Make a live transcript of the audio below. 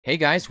Hey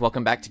guys,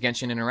 welcome back to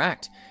Genshin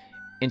Interact.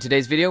 In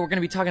today's video, we're going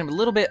to be talking a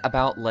little bit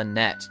about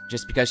Lynette,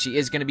 just because she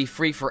is going to be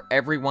free for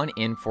everyone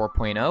in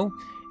 4.0.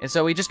 And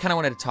so we just kind of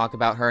wanted to talk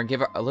about her and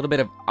give a little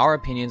bit of our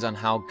opinions on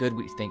how good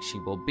we think she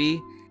will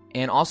be.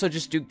 And also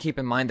just do keep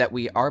in mind that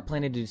we are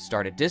planning to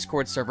start a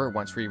Discord server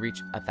once we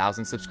reach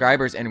 1,000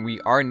 subscribers, and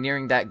we are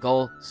nearing that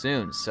goal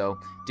soon, so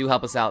do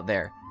help us out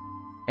there.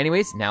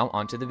 Anyways, now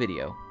on to the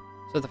video.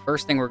 So the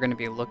first thing we're going to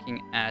be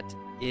looking at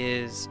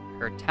is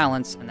her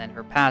talents and then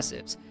her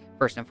passives,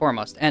 first and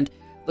foremost. And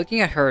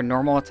looking at her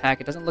normal attack,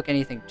 it doesn't look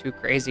anything too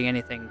crazy,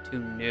 anything too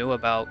new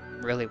about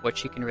really what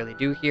she can really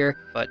do here,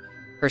 but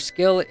her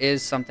skill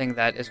is something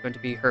that is going to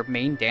be her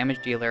main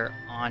damage dealer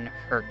on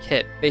her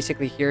kit.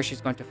 Basically here she's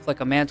going to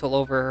flick a mantle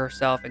over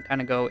herself and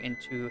kind of go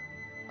into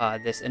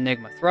this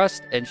Enigma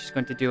thrust, and she's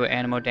going to do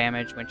Anemo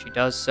damage when she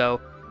does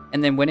so.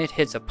 And then when it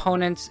hits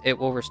opponents, it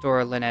will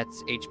restore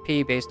Lynette's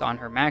HP based on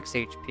her max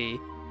HP.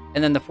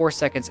 And then the 4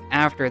 seconds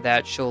after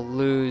that, she'll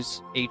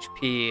lose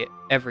HP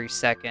every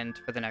second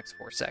for the next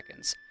 4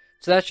 seconds.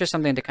 So that's just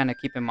something to kind of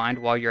keep in mind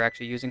while you're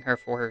actually using her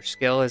for her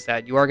skill, is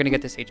that you are going to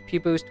get this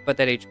HP boost, but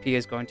that HP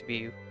is going to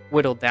be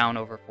whittled down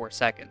over 4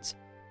 seconds.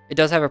 It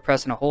does have a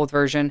press and a hold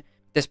version.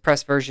 This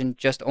press version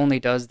just only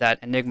does that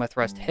Enigma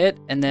thrust hit,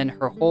 and then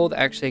her hold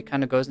actually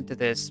kind of goes into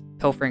this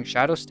pilfering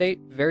shadow state,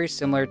 very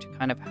similar to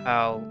kind of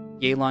how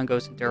Yelan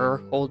goes into her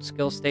hold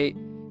skill state.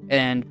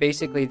 And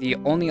basically the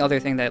only other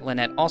thing that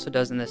Lynette also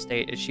does in this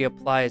state is she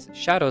applies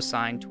Shadow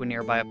Sign to a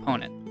nearby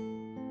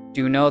opponent.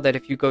 Do know that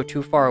if you go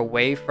too far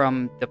away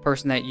from the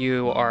person that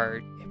you are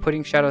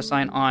putting Shadow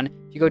Sign on,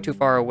 if you go too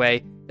far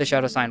away, the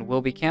Shadow Sign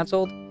will be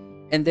cancelled.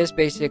 And this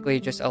basically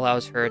just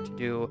allows her to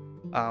do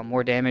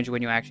more damage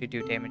when you actually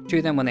do damage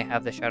to them when they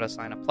have the Shadow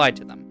Sign applied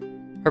to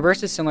them. Her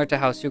burst is similar to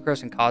how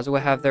Sucrose and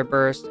Kazuha have their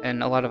burst,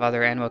 and a lot of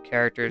other Anemo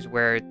characters,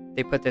 where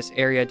they put this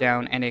area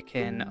down and it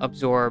can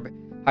absorb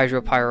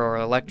Hydro, Pyro, or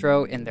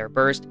Electro in their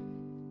burst.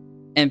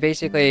 And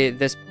basically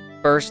this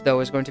burst though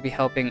is going to be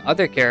helping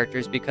other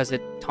characters because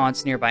it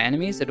taunts nearby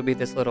enemies. It'll be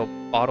this little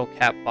bottle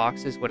cap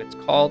box is what it's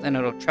called, and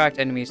it'll attract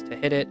enemies to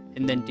hit it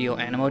and then deal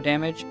Anemo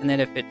damage. And then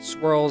if it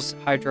swirls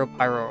Hydro,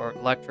 Pyro, or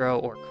Electro,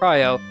 or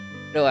Cryo,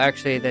 it'll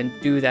actually then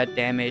do that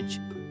damage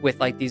with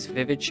like these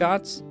vivid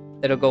shots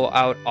that'll go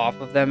out off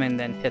of them and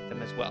then hit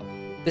them as well.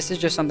 This is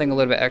just something a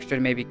little bit extra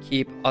to maybe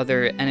keep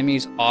other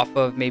enemies off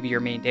of maybe your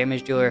main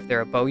damage dealer if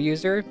they're a bow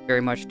user, very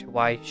much to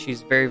why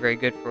she's very, very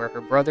good for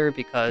her brother,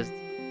 because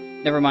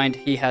never mind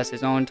he has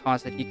his own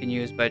taunts that he can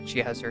use, but she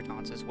has her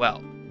taunts as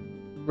well.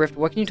 Rift,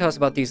 what can you tell us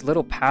about these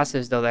little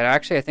passives though that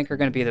actually I think are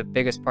going to be the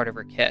biggest part of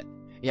her kit?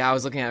 Yeah, I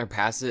was looking at her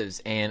passives,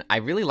 and I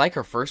really like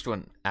her first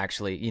one,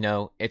 actually. You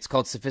know, it's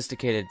called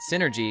Sophisticated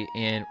Synergy,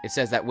 and it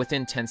says that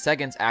within 10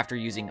 seconds after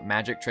using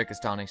Magic Trick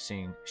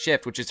Astonishing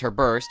Shift, which is her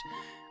burst,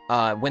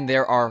 when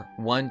there are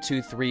 1,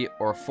 2, 3,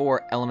 or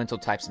 4 elemental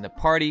types in the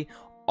party,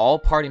 all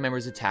party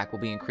members' attack will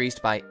be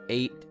increased by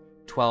 8,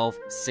 12,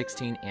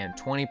 16, and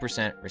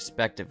 20%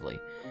 respectively.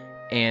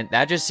 And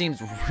that just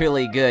seems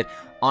really good.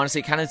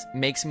 Honestly, it kind of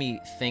makes me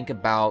think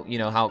about, you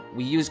know, how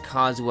we use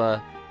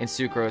Kazuha and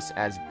Sucrose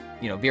as,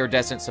 you know,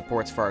 Viridescent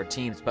supports for our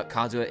teams, but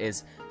Kazuha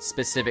is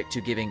specific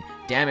to giving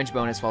damage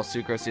bonus, while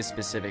Sucrose is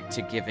specific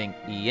to giving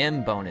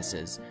EM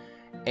bonuses.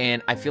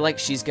 And I feel like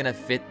she's going to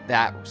fit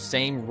that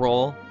same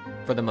role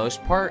for the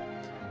most part,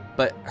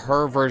 but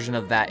her version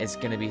of that is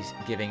going to be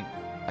giving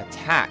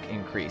attack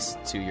increase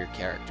to your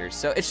characters.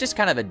 So it's just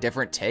kind of a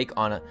different take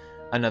on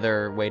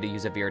another way to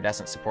use a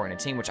Viridescent support in a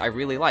team, which I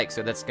really like.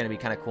 So that's going to be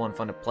kind of cool and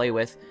fun to play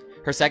with.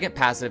 Her second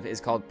passive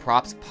is called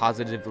Props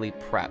Positively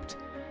Prepped.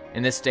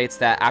 And this states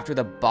that after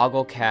the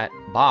Boggle Cat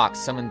box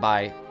summoned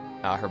by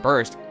her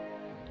burst,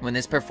 when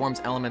this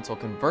performs elemental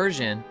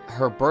conversion,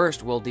 her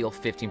burst will deal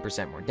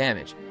 15% more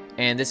damage.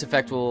 And this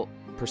effect will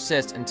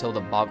persist until the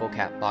Boggle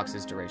Cat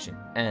box's duration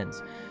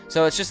ends.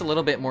 So it's just a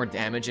little bit more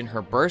damage in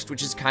her burst,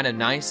 which is kind of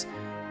nice,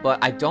 but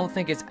I don't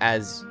think it's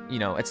as, you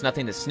know, it's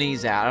nothing to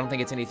sneeze at. I don't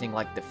think it's anything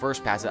like the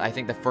first passive. I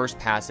think the first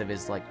passive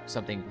is like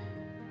something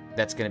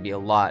that's going to be a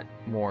lot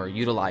more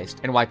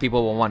utilized and why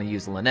people will want to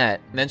use Lynette.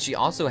 And then she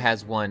also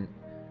has one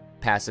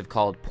passive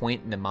called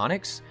Point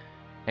Mnemonics,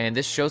 and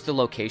this shows the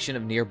location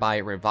of nearby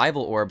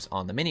revival orbs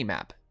on the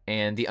minimap.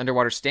 And the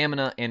underwater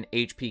stamina and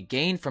HP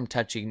gained from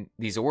touching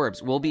these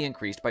orbs will be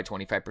increased by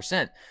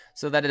 25%,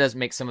 so that it does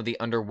make some of the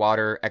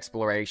underwater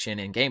exploration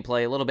and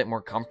gameplay a little bit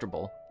more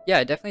comfortable. Yeah,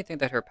 I definitely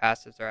think that her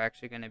passives are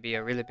actually going to be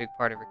a really big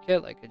part of her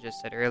kit, like I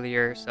just said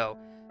earlier. So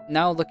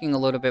now looking a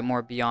little bit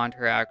more beyond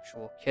her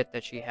actual kit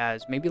that she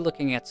has, maybe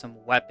looking at some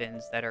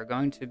weapons that are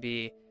going to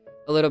be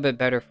a little bit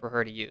better for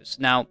her to use.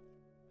 Now,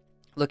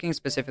 looking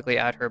specifically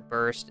at her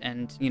burst,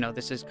 and you know,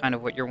 this is kind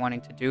of what you're wanting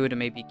to do to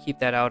maybe keep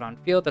that out on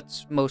field.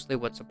 That's mostly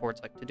what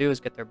supports like to do, is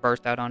get their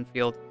burst out on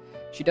field.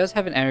 She does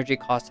have an energy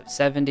cost of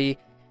 70,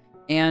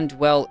 and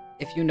well,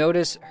 if you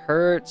notice,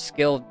 her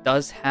skill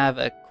does have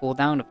a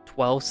cooldown of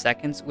 12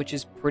 seconds, which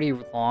is pretty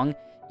long.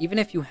 Even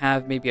if you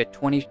have maybe a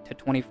 20 to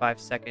 25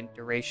 second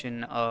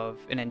duration of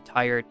an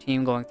entire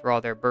team going through all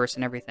their bursts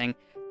and everything,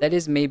 that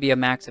is maybe a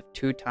max of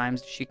 2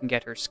 times she can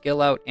get her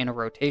skill out in a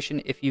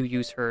rotation if you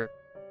use her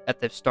at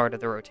the start of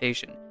the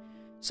rotation.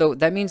 So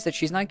that means that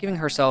she's not giving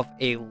herself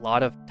a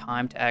lot of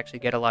time to actually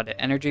get a lot of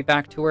energy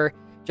back to her,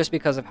 just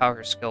because of how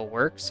her skill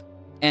works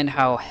and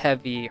how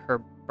heavy her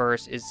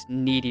burst is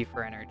needy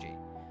for energy.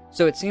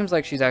 So it seems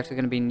like she's actually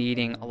going to be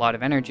needing a lot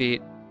of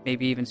energy,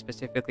 maybe even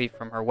specifically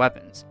from her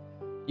weapons.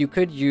 You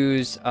could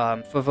use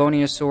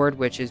Favonia's sword,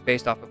 which is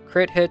based off of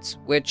crit hits,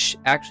 which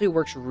actually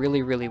works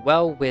really, really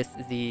well with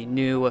the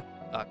new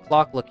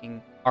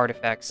clock-looking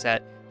artifact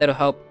set that'll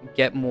help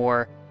get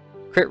more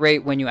crit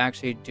rate when you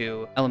actually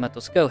do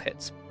elemental skill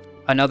hits.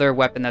 Another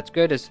weapon that's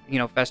good is,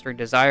 Festering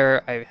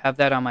Desire. I have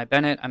that on my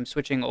Bennett. I'm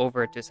switching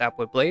over to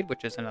Sapwood Blade,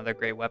 which is another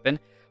great weapon.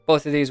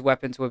 Both of these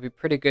weapons would be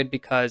pretty good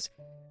because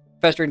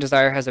Festering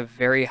Desire has a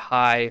very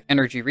high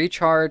energy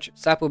recharge.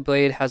 Sapwood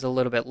Blade has a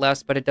little bit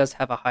less, but it does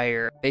have a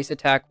higher base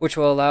attack, which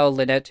will allow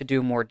Lynette to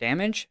do more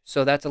damage.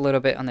 So that's a little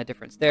bit on the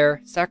difference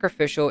there.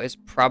 Sacrificial is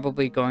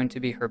probably going to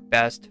be her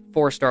best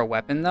 4-star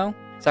weapon, though.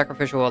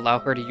 Sacrificial will allow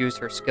her to use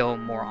her skill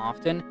more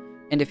often.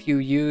 And if you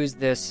use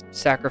this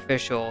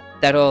Sacrificial,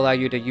 that'll allow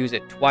you to use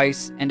it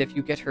twice. And if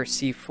you get her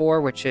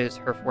C4, which is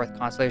her 4th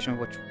Constellation,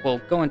 which we'll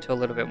go into a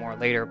little bit more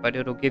later, but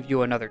it'll give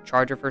you another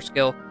charge of her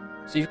skill.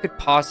 So you could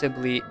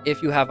possibly,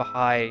 if you have a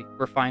high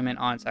refinement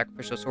on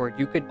Sacrificial Sword,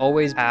 you could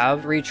always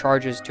have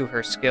recharges to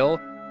her skill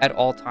at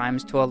all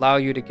times to allow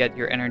you to get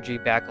your energy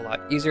back a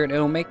lot easier. And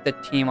it'll make the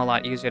team a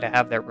lot easier to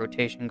have that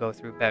rotation go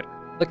through better.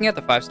 Looking at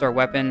the 5-star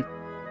weapon,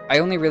 I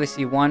only really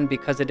see one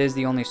because it is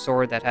the only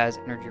sword that has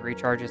energy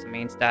recharge as the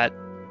main stat.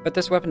 But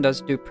this weapon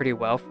does do pretty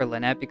well for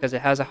Lynette because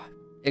it has a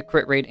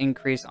crit rate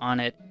increase on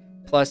it.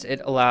 Plus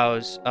it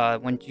allows,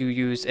 when you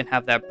use and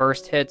have that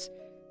burst hits,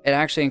 it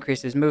actually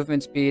increases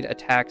movement speed,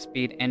 attack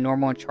speed, and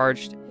normal and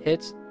charged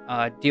hits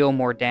deal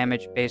more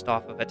damage based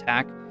off of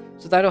attack.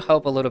 So that'll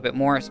help a little bit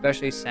more,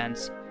 especially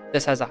since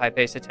this has a high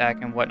base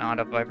attack and whatnot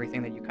of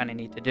everything that you kind of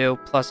need to do,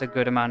 plus a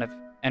good amount of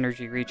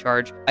energy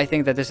recharge. I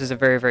think that this is a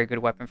very, very good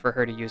weapon for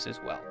her to use as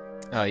well.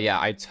 Yeah,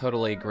 I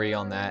totally agree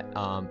on that.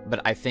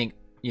 But I think,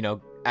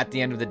 at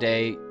the end of the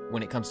day,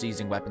 when it comes to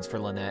using weapons for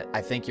Lynette,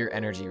 I think your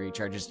energy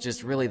recharge is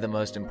just really the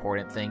most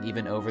important thing,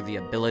 even over the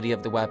ability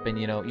of the weapon.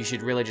 You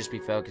should really just be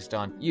focused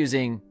on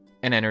using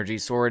an energy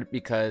sword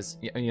because,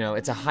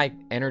 it's a high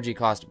energy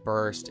cost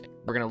burst.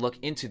 We're going to look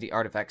into the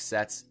artifact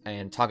sets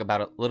and talk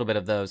about a little bit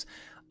of those.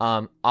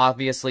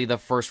 Obviously, the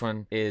first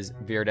one is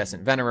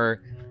Viridescent Venerer,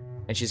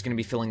 and she's going to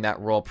be filling that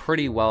role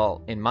pretty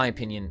well, in my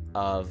opinion,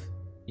 of,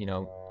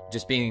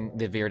 just being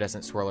the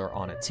Viridescent Swirler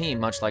on a team,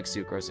 much like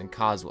Sucrose and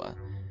Kazuha.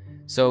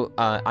 So,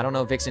 I don't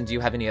know, Vixen, do you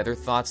have any other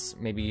thoughts?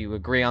 Maybe you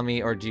agree on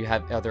me, or do you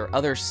have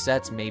other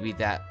sets maybe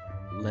that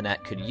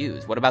Lynette could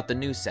use? What about the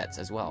new sets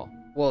as well?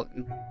 Well,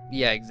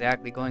 yeah,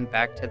 exactly. Going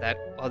back to that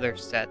other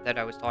set that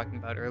I was talking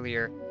about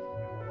earlier,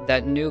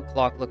 that new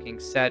clock-looking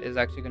set is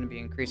actually going to be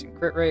increasing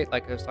crit rate,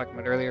 like I was talking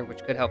about earlier,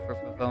 which could help for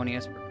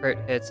Favonius for crit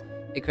hits.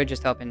 It could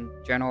just help in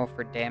general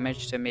for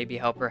damage to maybe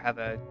help her have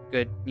a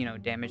good,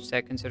 damage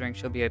set, considering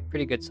she'll be a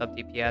pretty good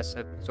sub-DPS,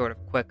 a sort of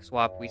quick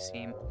swap we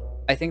seem.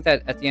 I think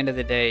that at the end of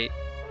the day,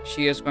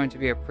 she is going to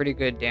be a pretty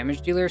good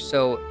damage dealer,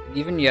 so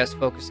even, yes,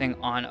 focusing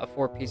on a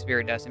 4-piece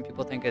Viridescent,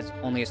 people think is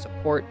only a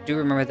support. Do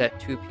remember that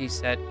 2-piece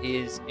set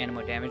is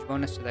Anemo damage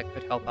bonus, so that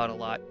could help out a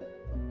lot.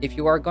 If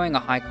you are going a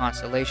high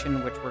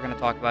Constellation, which we're going to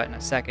talk about in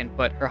a second,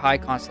 but her high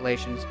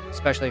Constellations,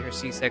 especially her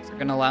C6, are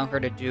going to allow her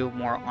to do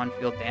more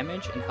on-field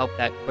damage and help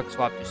that quick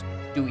swap just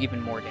do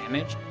even more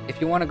damage. If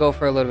you want to go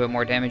for a little bit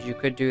more damage, you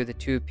could do the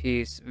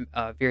 2-piece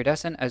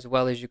Viridescent, as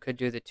well as you could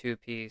do the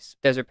 2-piece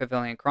Desert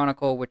Pavilion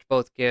Chronicle, which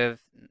both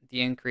give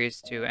the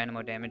increase to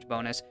Anemo damage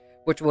bonus,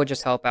 which will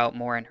just help out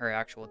more in her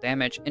actual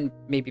damage, and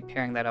maybe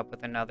pairing that up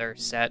with another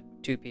set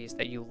 2-piece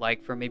that you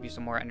like for maybe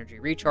some more energy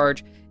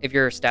recharge if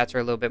your stats are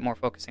a little bit more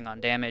focusing on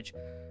damage.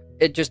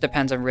 It just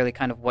depends on really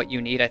kind of what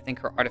you need. I think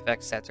her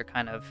artifact sets are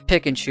kind of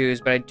pick and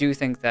choose, but I do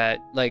think that,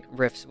 like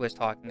Riffs was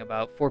talking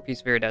about,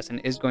 4-piece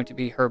Viridescent is going to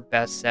be her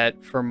best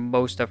set for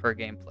most of her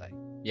gameplay.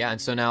 Yeah, and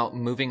so now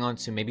moving on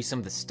to maybe some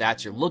of the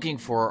stats you're looking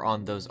for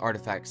on those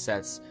artifact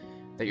sets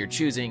that you're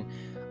choosing.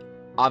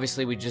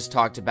 Obviously, we just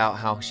talked about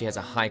how she has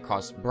a high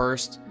cost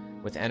burst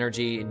with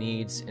energy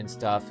needs and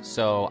stuff,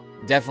 so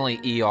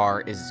definitely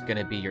ER is going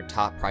to be your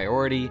top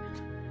priority.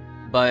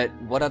 But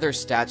what other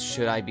stats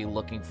should I be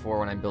looking for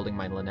when I'm building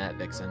my Lynette,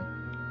 Vixen?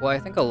 Well, I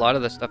think a lot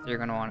of the stuff that you're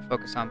going to want to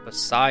focus on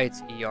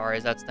besides ER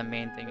is that's the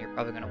main thing you're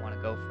probably going to want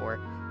to go for.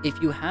 If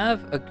you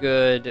have a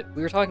good,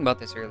 we were talking about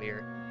this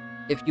earlier,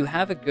 if you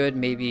have a good,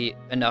 maybe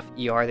enough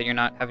ER that you're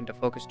not having to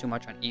focus too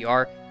much on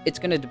ER, it's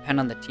going to depend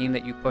on the team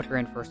that you put her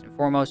in first and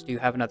foremost. Do you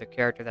have another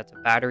character that's a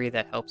battery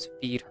that helps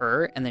feed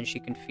her, and then she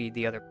can feed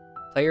the other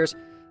players?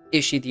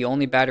 Is she the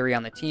only battery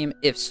on the team?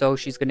 If so,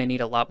 she's going to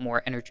need a lot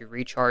more energy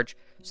recharge,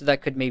 so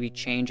that could maybe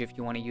change if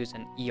you want to use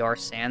an ER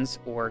Sans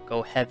or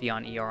go heavy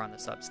on ER on the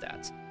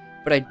substats.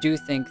 But I do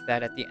think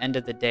that at the end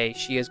of the day,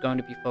 she is going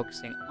to be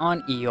focusing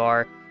on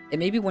ER, and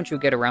maybe once you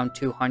get around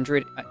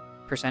 200%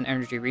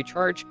 energy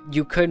recharge,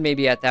 you could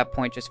maybe at that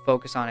point just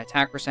focus on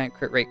attack percent,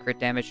 crit rate, crit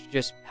damage to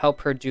just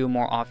help her do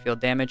more off-field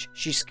damage.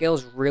 She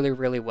scales really,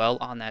 really well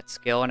on that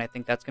skill, and I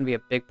think that's going to be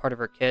a big part of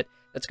her kit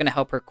That's going to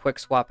help her quick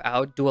swap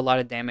out, do a lot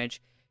of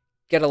damage,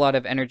 get a lot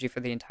of energy for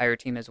the entire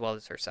team as well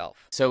as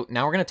herself. So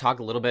now we're going to talk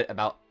a little bit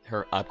about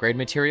her upgrade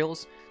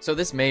materials. So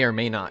this may or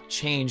may not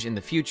change in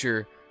the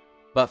future,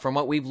 but from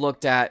what we've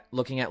looked at,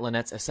 looking at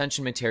Lynette's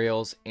Ascension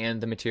materials and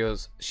the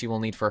materials she will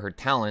need for her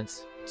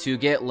talents, to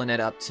get Lynette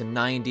up to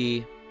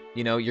 90,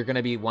 you know, you're going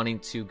to be wanting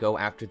to go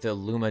after the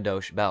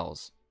Lumadosh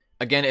bells.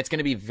 Again, it's going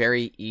to be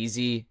very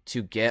easy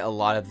to get a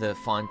lot of the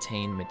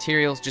Fontaine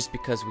materials just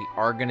because we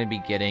are going to be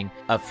getting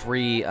a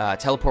free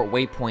teleport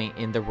waypoint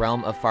in the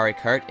realm of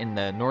Farikart in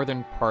the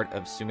northern part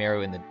of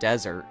Sumeru in the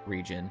desert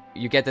region.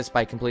 You get this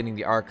by completing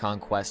the Archon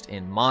quest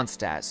in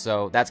Mondstadt,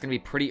 so that's going to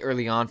be pretty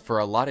early on for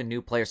a lot of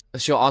new players.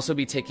 She'll also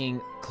be taking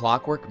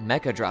Clockwork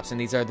Mecha Drops, and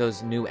these are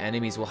those new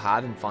enemies we'll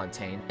have in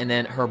Fontaine. And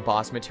then her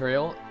boss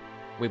material,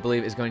 we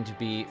believe, is going to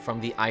be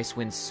from the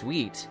Icewind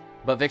Suite.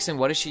 But Vixen,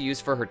 what does she use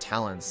for her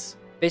talents?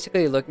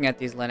 Basically, looking at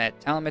these Lynette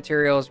talent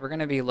materials, we're going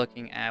to be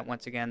looking at,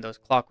 once again, those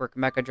Clockwork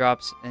Mecha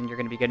Drops, and you're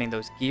going to be getting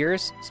those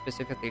gears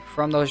specifically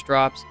from those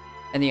drops,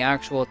 and the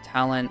actual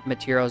talent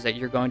materials that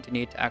you're going to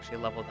need to actually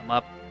level them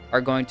up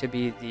are going to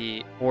be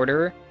the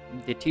Order,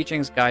 the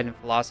Teachings, Guide, and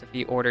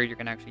Philosophy Order. You're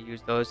going to actually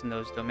use those, and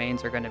those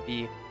domains are going to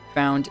be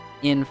found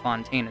in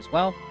Fontaine as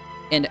well.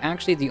 And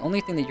actually, the only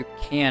thing that you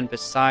can,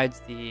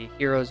 besides the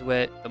Hero's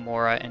Wit, the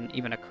Mora, and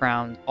even a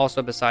Crown,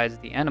 also besides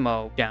the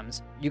Anemo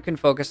gems, you can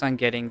focus on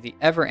getting the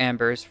Ever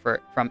Ambers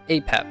from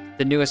Apep,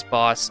 the newest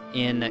boss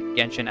in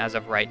Genshin as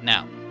of right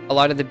now. A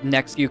lot of the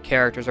next few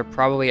characters are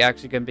probably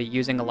actually going to be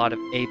using a lot of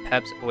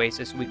Apep's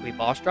Oasis weekly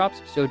boss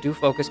drops, so do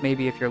focus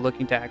maybe if you're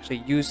looking to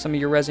actually use some of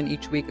your resin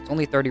each week. It's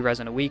only 30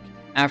 resin a week.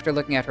 After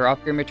looking at her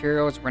upgrade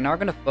materials, we're now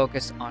going to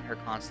focus on her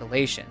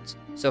constellations.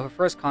 So her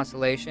first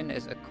constellation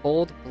is a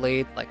Cold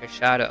Blade Like a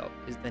Shadow,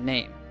 is the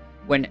name.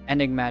 When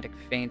Enigmatic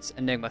Feint's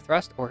Enigma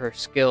Thrust, or her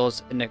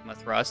skill's Enigma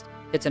Thrust,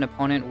 hits an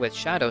opponent with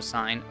Shadow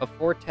Sign, a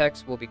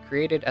vortex will be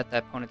created at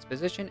that opponent's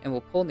position and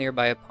will pull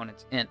nearby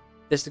opponents in.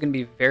 This is going to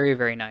be very,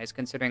 very nice,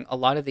 considering a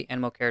lot of the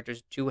Anemo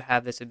characters do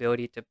have this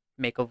ability to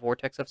make a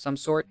vortex of some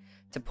sort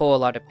to pull a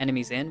lot of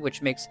enemies in,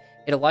 which makes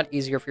it a lot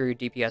easier for your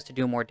DPS to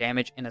do more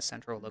damage in a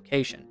central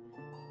location.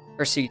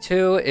 Her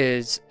C2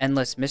 is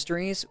Endless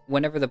Mysteries.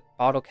 Whenever the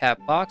bottle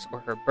cap box or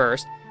her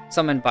burst,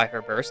 summoned by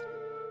her burst,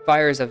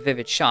 fires a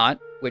Vivid Shot,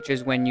 which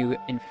is when you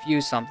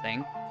infuse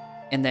something,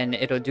 and then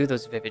it'll do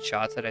those vivid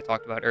shots that I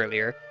talked about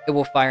earlier. It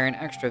will fire an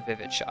extra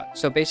vivid shot.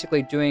 So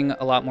basically doing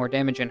a lot more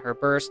damage in her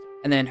burst.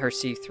 And then her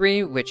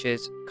C3, which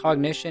is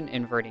Cognition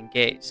Inverting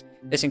Gaze.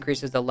 This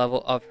increases the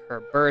level of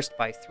her burst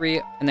by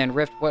 3. And then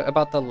Rift, what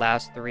about the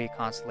last 3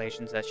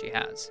 constellations that she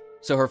has?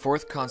 So her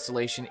fourth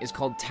constellation is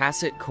called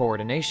Tacit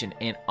Coordination,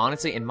 and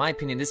honestly, in my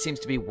opinion, this seems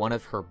to be one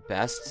of her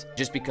best,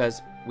 just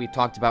because we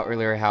talked about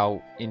earlier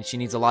how she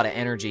needs a lot of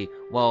energy.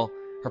 Well,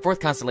 her fourth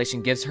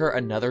constellation gives her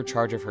another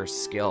charge of her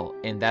skill,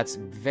 and that's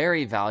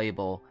very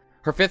valuable.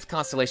 Her fifth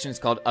constellation is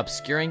called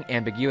Obscuring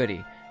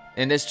Ambiguity,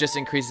 and this just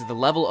increases the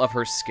level of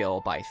her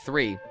skill by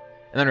 3. And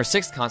then her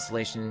sixth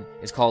constellation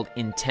is called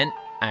Intent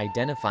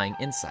Identifying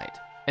Insight.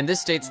 And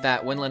this states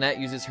that when Lynette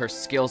uses her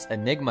skill's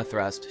Enigma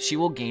Thrust, she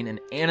will gain an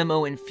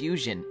Anemo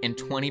infusion and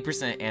 20%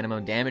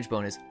 Anemo damage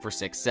bonus for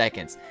 6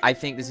 seconds. I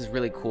think this is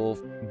really cool,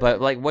 but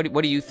like,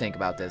 what do you think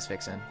about this,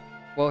 Vixen?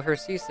 Well, her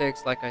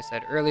C6, like I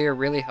said earlier,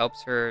 really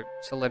helps her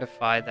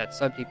solidify that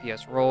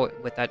sub-DPS role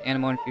with that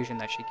Anemo infusion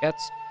that she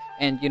gets.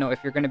 And, you know, if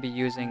you're going to be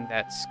using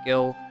that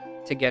skill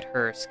to get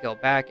her skill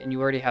back, and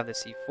you already have the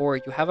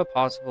C4, you have a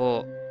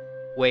possible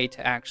way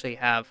to actually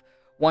have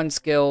one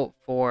skill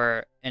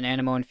for an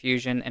Anemo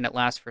infusion, and it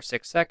lasts for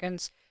 6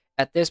 seconds.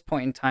 At this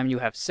point in time, you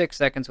have 6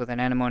 seconds with an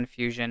Anemo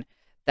infusion.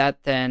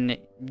 That then,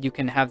 you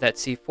can have that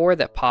C4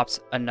 that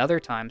pops another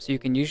time, so you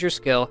can use your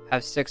skill,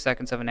 have 6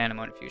 seconds of an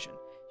Anemo infusion.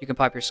 You can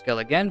pop your skill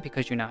again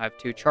because you now have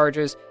 2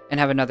 charges, and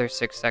have another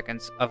 6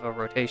 seconds of a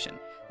rotation.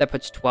 That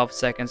puts 12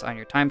 seconds on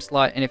your time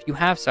slot, and if you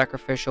have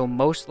Sacrificial,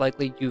 most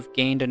likely you've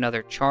gained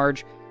another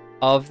charge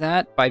of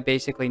that by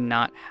basically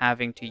not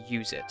having to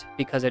use it,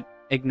 because it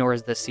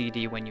ignores the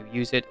CD when you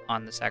use it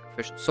on the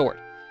Sacrificial Sword.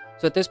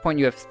 So at this point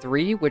you have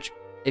 3, which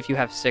if you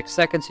have 6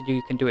 seconds,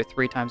 you can do it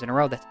 3 times in a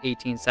row, that's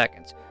 18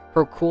 seconds.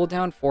 Her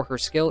cooldown for her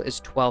skill is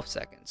 12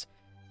 seconds.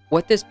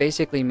 What this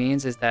basically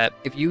means is that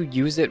if you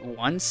use it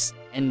once,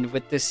 and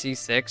with this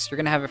C6, you're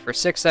going to have it for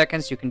 6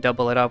 seconds, you can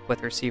double it up with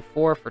her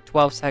C4 for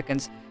 12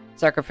 seconds,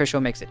 Sacrificial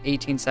makes it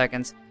 18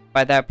 seconds.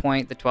 By that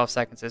point, the 12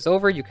 seconds is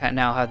over, you can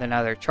now have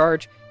another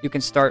charge, you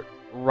can start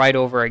right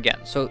over again.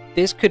 So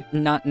this could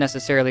not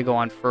necessarily go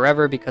on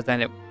forever, because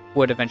then it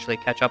would eventually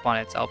catch up on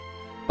itself.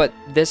 But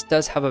this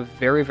does have a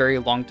very, very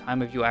long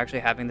time of you actually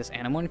having this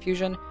Anemo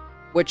infusion,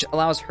 which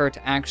allows her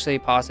to actually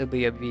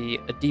possibly be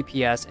a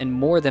DPS and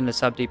more than a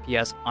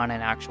sub-DPS on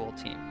an actual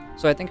team.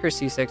 So I think her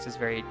C6 is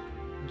very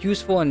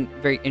useful and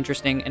very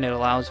interesting, and it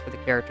allows for the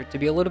character to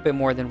be a little bit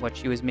more than what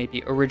she was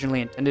maybe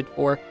originally intended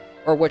for,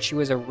 or what she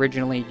was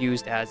originally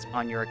used as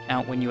on your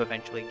account when you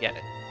eventually get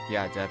it.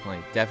 Yeah,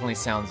 definitely. Definitely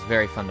sounds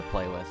very fun to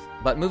play with.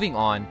 But moving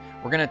on,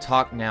 we're going to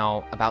talk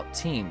now about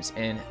teams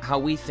and how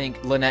we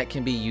think Lynette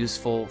can be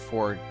useful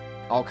for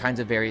all kinds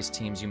of various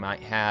teams you might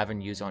have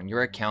and use on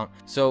your account.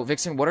 So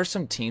Vixen, what are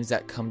some teams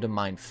that come to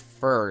mind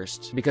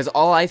first? Because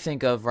all I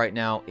think of right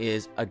now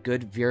is a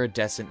good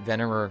Viridescent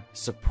Venerer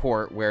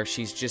support where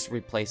she's just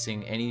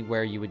replacing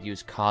anywhere you would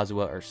use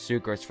Kazuha or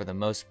Sucrose for the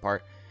most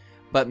part.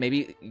 But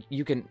maybe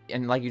you can,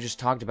 and like you just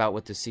talked about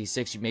with the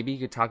C6, maybe you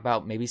could talk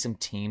about maybe some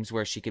teams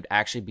where she could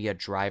actually be a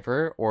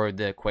driver or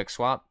the quick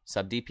swap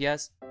sub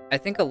DPS. I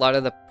think a lot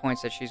of the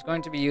points that she's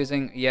going to be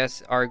using,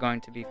 yes, are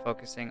going to be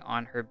focusing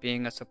on her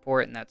being a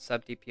support in that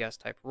sub DPS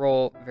type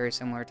role, very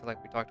similar to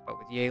like we talked about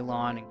with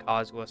Yelan and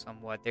Kazuha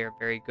somewhat. They're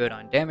very good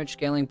on damage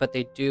scaling, but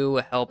they do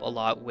help a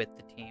lot with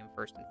the team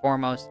first and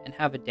foremost and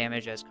have a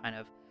damage as kind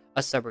of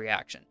a sub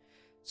reaction.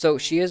 So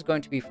she is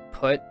going to be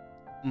put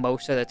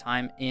most of the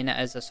time in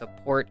as a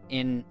support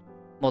in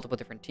multiple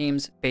different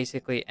teams,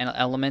 basically an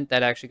element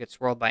that actually gets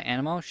swirled by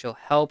Anemo. She'll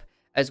help,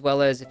 as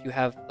well as if you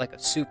have like a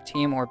soup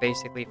team or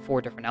basically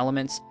 4 different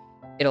elements,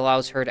 it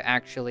allows her to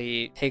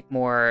actually take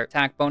more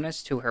attack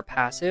bonus to her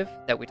passive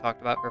that we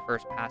talked about, her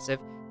first passive,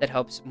 that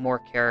helps more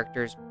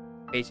characters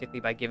basically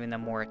by giving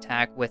them more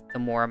attack with the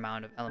more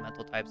amount of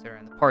elemental types that are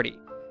in the party.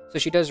 So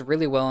she does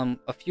really well in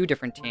a few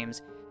different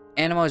teams.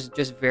 Anemo is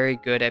just very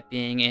good at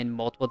being in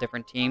multiple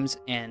different teams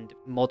and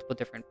multiple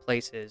different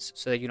places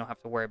so that you don't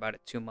have to worry about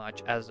it too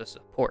much as a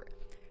support.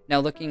 Now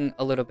looking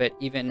a little bit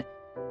even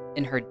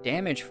in her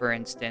damage, for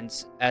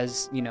instance,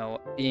 as, you know,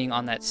 being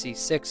on that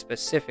C6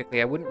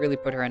 specifically, I wouldn't really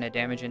put her in a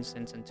damage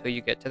instance until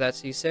you get to that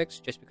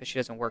C6 just because she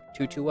doesn't work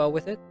too well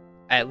with it,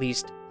 at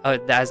least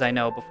as I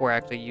know before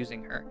actually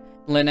using her.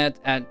 Lynette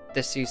at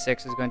the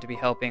C6 is going to be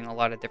helping a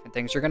lot of different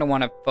things. You're going to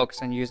want to focus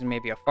on using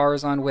maybe a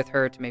Farazan with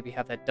her to maybe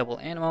have that double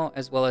Anemo,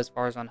 as well as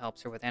Farazan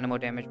helps her with Anemo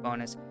damage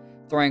bonus,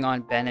 throwing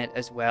on Bennett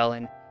as well,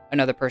 and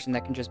another person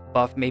that can just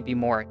buff maybe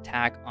more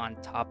attack on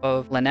top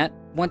of Lynette.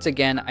 Once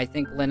again, I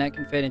think Lynette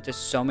can fit into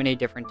so many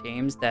different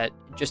teams that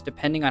just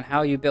depending on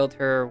how you build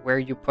her, where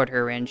you put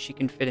her in, she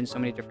can fit in so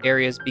many different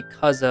areas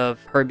because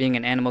of her being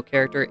an Anemo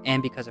character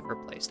and because of her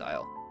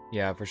playstyle.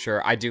 Yeah, for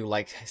sure. I do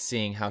like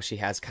seeing how she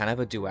has kind of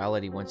a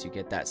duality once you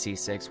get that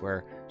C6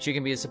 where she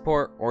can be a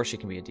support or she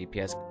can be a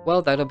DPS.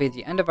 Well, that'll be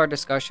the end of our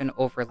discussion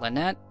over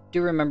Lynette.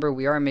 Do remember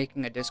we are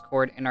making a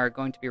Discord and are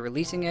going to be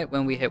releasing it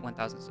when we hit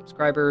 1,000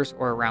 subscribers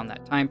or around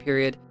that time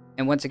period.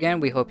 And once again,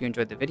 we hope you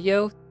enjoyed the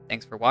video.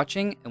 Thanks for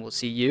watching, and we'll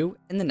see you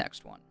in the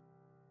next one.